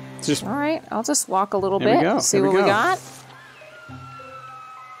 Yeah. Just All right, I'll just walk a little There we bit, go, see there we what we go. got.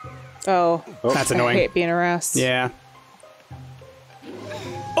 Oh, that's I annoying. hate being harassed. Yeah.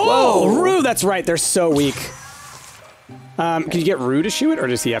 Oh, Rue, that's right. They're so weak. Can you get Rue to shoot it, or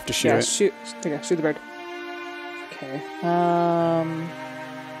does he have to shoot Yeah, it? shoot the bird. Okay.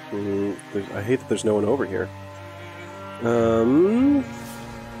 I hate that there's no one over here.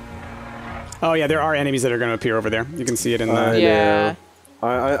 Oh yeah, there are enemies that are going to appear over there. You can see it in the. I Yeah. know.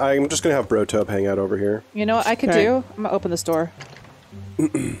 I'm just gonna have Brotub hang out over here. You know what I could Okay. do? I'm gonna open this door. Yep.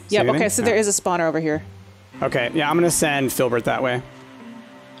 anything? Okay. So there is a spawner over here. Okay, yeah, I'm going to send Filbert that way.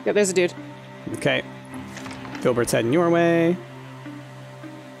 Yep. There's a dude. Okay. Filbert's heading your way.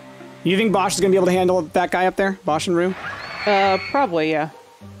 You think Bosch is going to be able to handle that guy up there? Bosch and Rue? Probably yeah.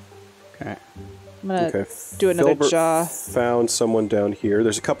 Okay. I'm gonna Okay. do another Filbert jaw. found someone down here.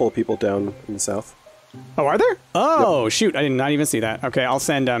 There's a couple of people down in the south. Oh, are there? Oh, shoot. I did not even see that. Okay, I'll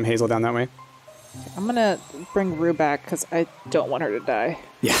send Hazel down that way. I'm gonna bring Rue back because I don't want her to die.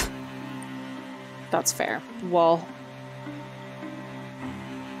 Yeah. That's fair. Wall.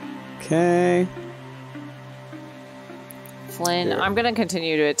 Okay. Flynn, I'm going to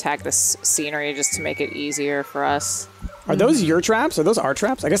continue to attack this scenery just to make it easier for us. Are those your traps? Are those our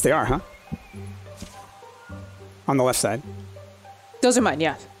traps? I guess they are, huh? On the left side. Those are mine.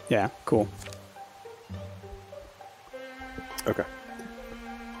 Yeah. Yeah, cool. Okay.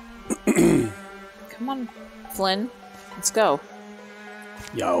 Come on, Flynn. Let's go.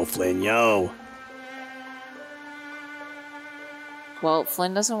 Yo, Flynn, yo. Well,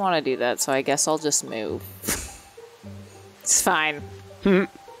 Flynn doesn't want to do that, so I guess I'll just move. It's fine. And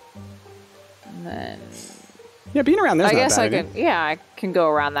then Yeah, being around there's I not guess bad, I idea. can. Yeah, I can go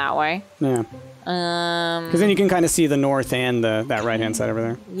around that way. Yeah. Because then you can kind of see the north and that right-hand side over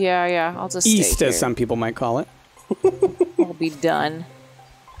there. Yeah. I'll just East, stay as here. some people might call it. I'll be done,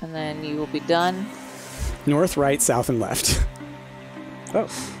 and then you will be done. North, right, south, and left. Oh.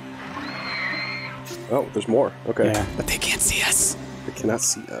 Oh, there's more. Okay. Yeah, but they can't see us. They cannot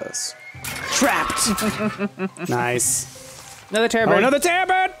see us. Trapped. Nice. Another terror bird. Oh, another terror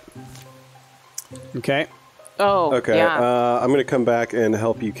bird. Okay. Oh, Okay. yeah. I'm gonna come back and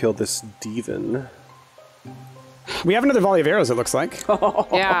help you kill this Devon. We have another volley of arrows, it looks like.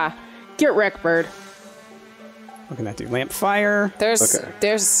 Yeah. Get wrecked, bird. What can that do? Lamp fire. There's Okay.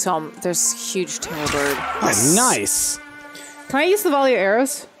 there's huge terror bird. Oh, nice. Can I use the volley of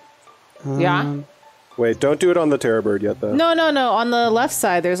arrows? Yeah. Wait, don't do it on the Terror Bird yet, though. No. On the left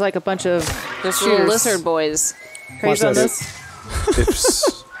side, there's like a bunch of There's little shooters. lizard boys. Can I use on this.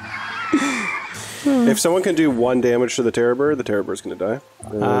 this? If someone can do 1 damage to the Terror Bird's gonna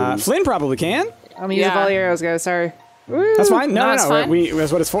die. Flynn probably can. I'm gonna use the volley of arrows, guys. Sorry. That's fine. No, it's fine.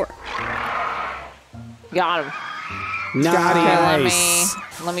 That's what it's for. Got him. Nice.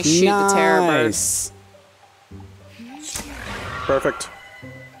 Okay, let me shoot the terror bird. Nice. Perfect.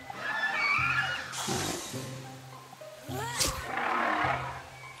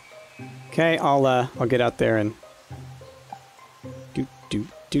 Okay, I'll get out there and do.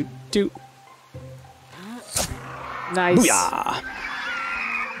 Nice. Booyah.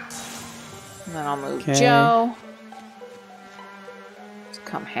 And then I'll move Okay. Joe to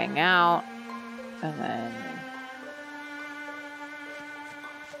come hang out. And then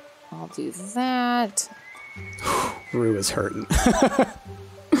I'll do that. Rue is hurting.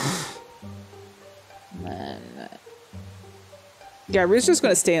 And then Yeah, Rue's just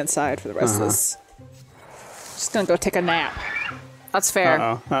gonna stay inside for the rest of this. Just gonna go take a nap. that's fair.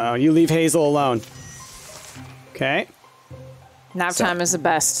 Uh-oh. You leave Hazel alone. Okay. Nap time is the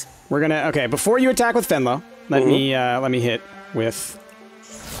best. We're gonna before you attack with Fenlo, let me hit with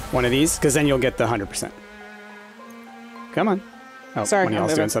one of these, because then you'll get the 100%. Come on. Oh, Sorry, one of I'm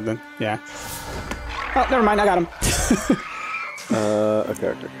y'all's doing moving. something. Yeah. Oh, never mind, I got him.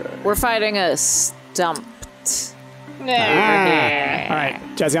 Okay. We're fighting a Stumpt. All right,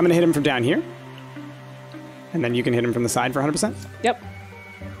 Jazzy, I'm gonna hit him from down here. And then you can hit him from the side for 100%. Yep.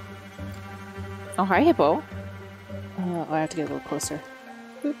 Oh, hi, Hippo. I have to get a little closer.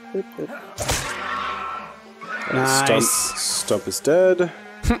 Boop, boop, boop. Nice. Stump is dead.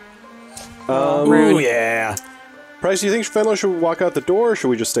 Ooh, yeah. Price, do you think Fenlo should walk out the door, or should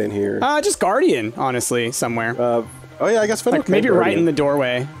we just stay in here? Just Guardian, honestly, somewhere. Oh yeah, I guess Fenlo like can maybe Guardian. right in the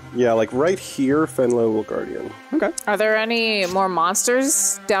doorway. Yeah, like right here, Fenlo will Guardian. Okay. Are there any more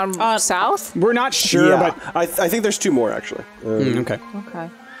monsters down south? We're not sure, yeah, but I think there's 2 more, actually. okay. Okay.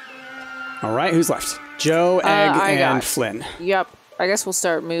 All right, who's left? Joe, Egg, I and got- Flynn. Yep. I guess we'll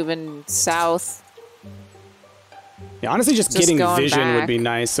start moving south. Yeah, honestly, just getting going vision would back. be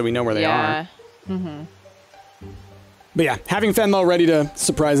nice, so we know where they Yeah. But yeah, having Fenlo ready to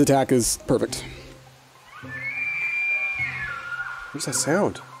surprise attack is perfect. What's that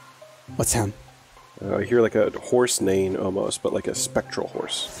sound? What sound? I hear like a horse neighing almost, but like a spectral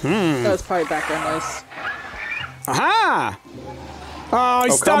horse. That was probably background noise. Aha! Oh,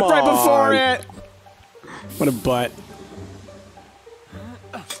 he stopped right before it! What a butt.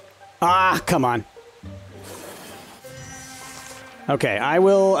 Ah, come on. Okay, I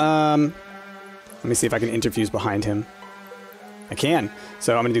will, let me see if I can interfuse behind him. I can.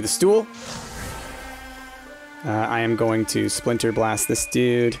 So I'm gonna do the stool. I am going to splinter blast this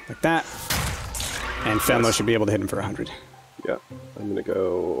dude like that. And Fenlo should be able to hit him for 100. Yeah, I'm gonna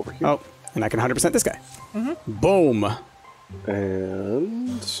go over here. Oh, and I can 100% this guy. Boom.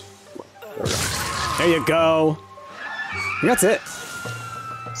 And there we go. There you go. And that's it.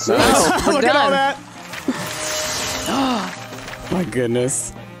 We're Look done. at all that. My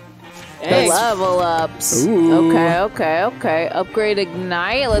goodness. Hey, level ups. Ooh. Okay. Upgrade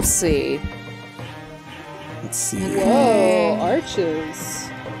ignite. Let's see. Let's see. Whoa, arches.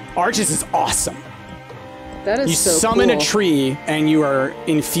 Arches is awesome. That is You so summon cool. a tree and you are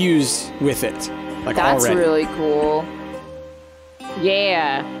infused with it. Like That's already. really cool.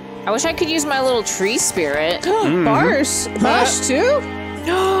 Yeah. I wish I could use my little tree spirit. Bosh too?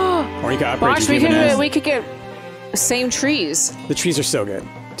 Or you can upgrade Bosh, your Humaness. we could get same trees. The trees are so good,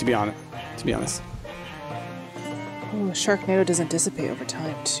 to be honest. Ooh, Sharknado doesn't dissipate over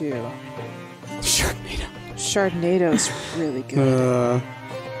time too. Sharknado. Sharknado's really good.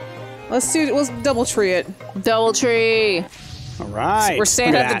 We'll double tree it. Double tree. All right. We're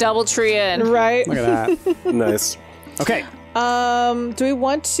staying Look at the that. double tree in. Right. Look at that. Nice. Okay. Do we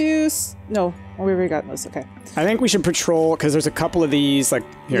want to? No, we already got those. Okay. I think we should patrol, because there's a couple of these, like,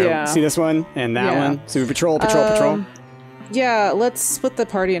 here, Yeah. see this one and that Yeah. one? So we patrol. Yeah, let's split the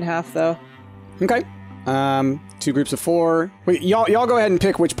party in half though. Okay. 2 groups of 4. Wait, y'all go ahead and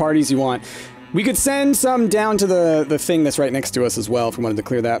pick which parties you want. We could send some down to the thing that's right next to us as well, if we wanted to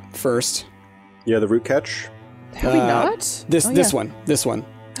clear that first. Yeah, the root catch. Have we not? This Oh, this yeah. one. This one.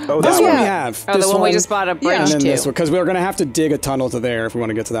 Oh, This that one one. we have. Oh, this the one we just bought a bridge and then to. this one, because we're going to have to dig a tunnel to there if we want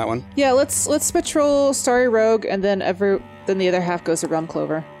to get to that one. Yeah, let's patrol Starry Rogue, and then then the other half goes to Realm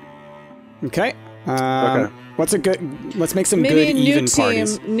Clover. Okay. Okay. What's a good... Let's make some Maybe good, a even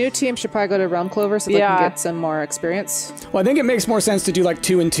parties. new team should probably go to Realm Clover so they Yeah. can get some more experience. Well, I think it makes more sense to do like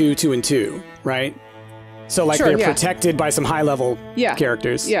 2 and 2, 2 and 2, right? So like Sure, they're yeah. protected by some high-level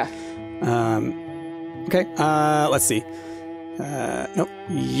characters. Yeah. Okay. Let's see. Nope.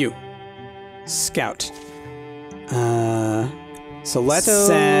 You. Scout. So let's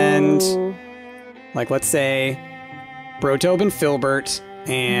send, like, let's say, Brotobe and Filbert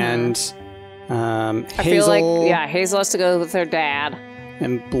and I Hazel feel like, yeah, Hazel has to go with her dad.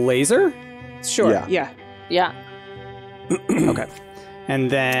 and Blazer. Sure. Yeah. Yeah. Yeah. Okay. And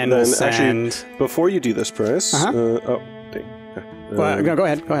then And we'll then send... actually, before you do this, Price. Oh, dang. Okay. Well, no, go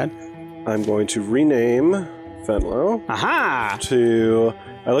ahead. I'm going to rename Fenlo Aha! to.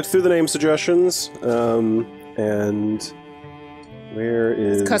 I looked through the name suggestions, and where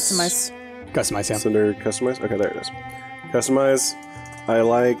is Customize. Customize, yeah. It's under customize. Okay, there it is. Customize. I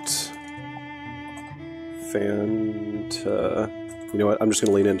liked Fanta. You know what? I'm just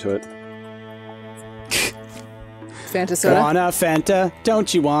gonna lean into it. Fanta Soda. Wanna Fanta?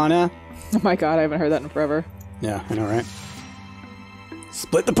 Don't you wanna? Oh my god, I haven't heard that in forever. Yeah, I know, right?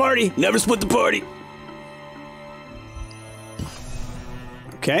 Split the party. Never split the party.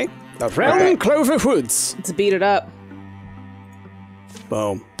 Okay. The Realm Clover Woods. Let's beat it up.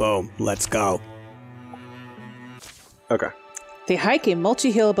 Boom, boom. Let's go. Okay. They hike a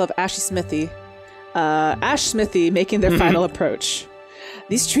mulchy hill above Ash Smithy making their final approach.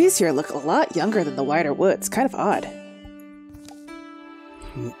 These trees here look a lot younger than the wider woods. Kind of odd.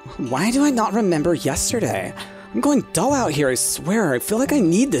 Why do I not remember yesterday? I'm going dull out here, I swear. I feel like I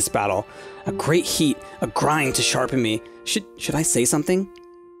need this battle. A great heat, a grind to sharpen me. Should I say something?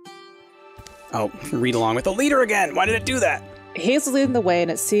 Oh, read along with the leader again. Why did it do that? Hazel's leading the way, and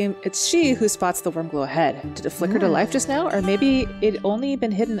it's she who spots the worm glow ahead. Did it flicker to life just now, or maybe it only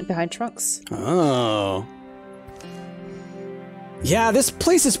been hidden behind trunks? Oh. Yeah, this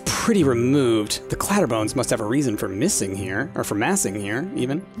place is pretty removed. The Clatterbones must have a reason for missing here, or for massing here,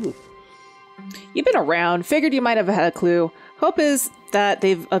 even. You've been around. Figured you might have had a clue. Hope is that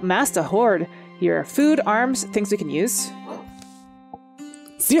they've amassed a horde here. Food, arms, things we can use.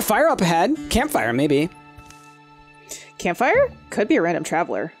 See a fire up ahead. Campfire, maybe. Campfire? Could be a random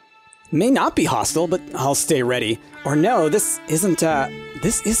traveler. May not be hostile, but I'll stay ready. Or no, this isn't,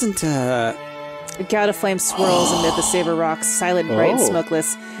 It's A gout of flame swirls amid the saber rocks, silent, bright, and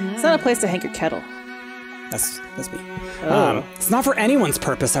smokeless. It's not a place to hang your kettle. That's me. It's not for anyone's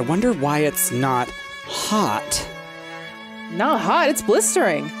purpose. I wonder why it's not hot. Not hot, it's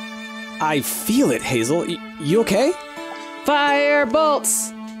blistering. I feel it, Hazel. You okay? Fire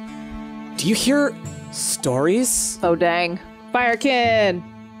bolts! Do you hear stories? Oh, dang. Firekin!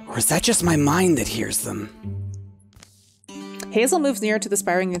 Or is that just my mind that hears them? Hazel moves nearer to the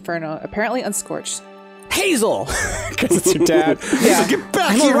spiraling inferno, apparently unscorched. Hazel! Because it's your dad. Hazel, get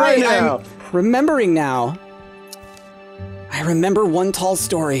back here right now! I'm remembering now. I remember one tall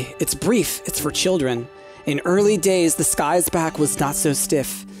story. It's brief. It's for children. In early days, the sky's back was not so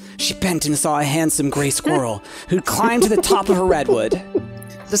stiff. She bent and saw a handsome gray squirrel who'd climbed to the top of a redwood.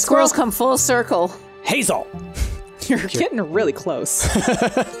 The squirrels come full circle. Hazel! You're getting really close.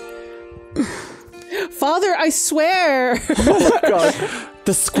 Father, I swear! God.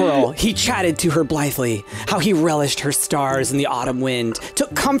 The squirrel, he chatted to her blithely, how he relished her stars in the autumn wind,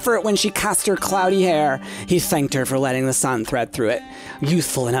 took comfort when she cast her cloudy hair. He thanked her for letting the sun thread through it.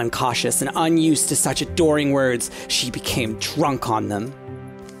 Youthful and uncautious and unused to such adoring words, she became drunk on them.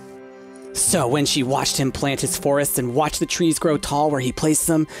 So when she watched him plant his forests and watched the trees grow tall where he placed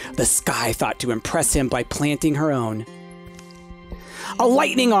them, the sky thought to impress him by planting her own. A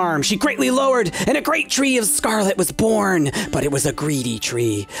lightning arm she greatly lowered, and a great tree of scarlet was born. But it was a greedy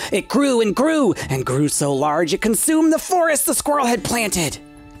tree. It grew and grew, and grew so large it consumed the forest the squirrel had planted.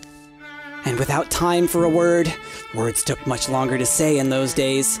 And without time for a word, words took much longer to say in those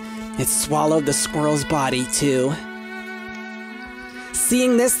days, it swallowed the squirrel's body too.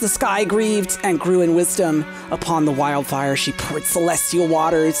 Seeing this, the sky grieved and grew in wisdom. Upon the wildfire she poured celestial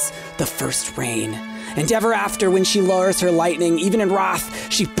waters, the first rain. And ever after, when she lowers her lightning, even in wrath,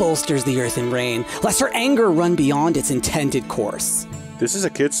 she bolsters the earth in rain, lest her anger run beyond its intended course. This is a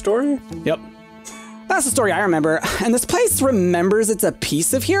kid's story? Yep. That's the story I remember. And this place remembers it's a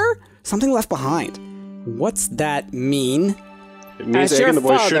piece of here? Something left behind. What's that mean? It means As Egg your and the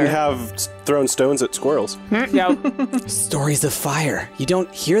boys father. shouldn't have thrown stones at squirrels. Yep. Stories of fire. You don't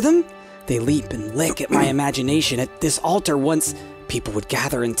hear them? They leap and lick at my imagination. At this altar once, people would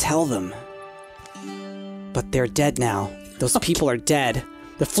gather and tell them. But they're dead now. Those people are dead.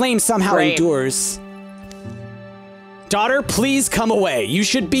 The flame somehow Great. endures. Daughter, please come away. You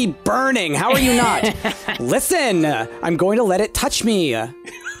should be burning. How are you not? Listen, I'm going to let it touch me.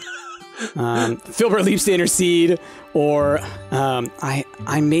 Filbert leaps to intercede. Or,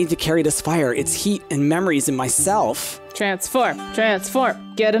 I'm made to carry this fire. Its heat and memories in myself. Transform.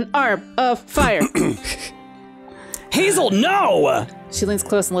 Get an arm of fire. Hazel, no! She leans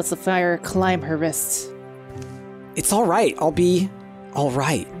close and lets the fire climb her wrists. It's all right. I'll be all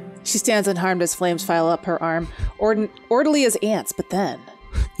right. She stands unharmed as flames file up her arm, orderly as ants, but then...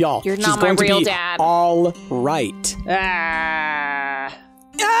 Y'all, You're she's not my going to real be dad. all right. Ah!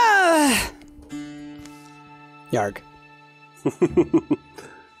 Ah! Yarg.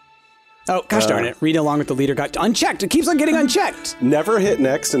 Oh, gosh darn it. Read along with the leader got unchecked. It keeps on getting unchecked. Never hit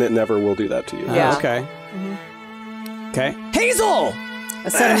next, and it never will do that to you. Yeah. Okay. Okay. Hazel! A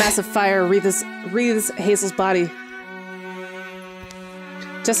sudden massive fire wreathes Hazel's body.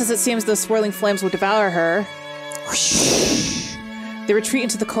 Just as it seems those swirling flames will devour her, they retreat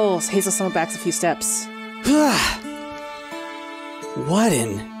into the coals. Hazel stumbles back a few steps. What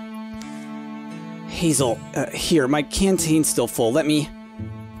in... Hazel, here, my canteen's still full. Let me...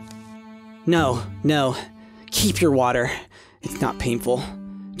 No. Keep your water. It's not painful.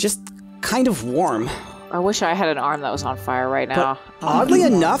 Just kind of warm. I wish I had an arm that was on fire right now. Oddly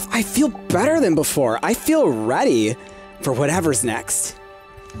enough, I feel better than before. I feel ready for whatever's next.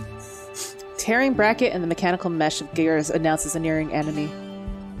 Tearing bracket and the mechanical mesh of gears announces a nearing enemy.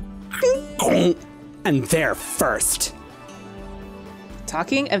 And they're first.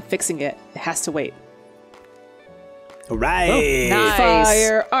 Talking and fixing it. It has to wait. All right. Nice.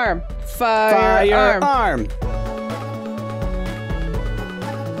 Firearm. Firearm. Firearm.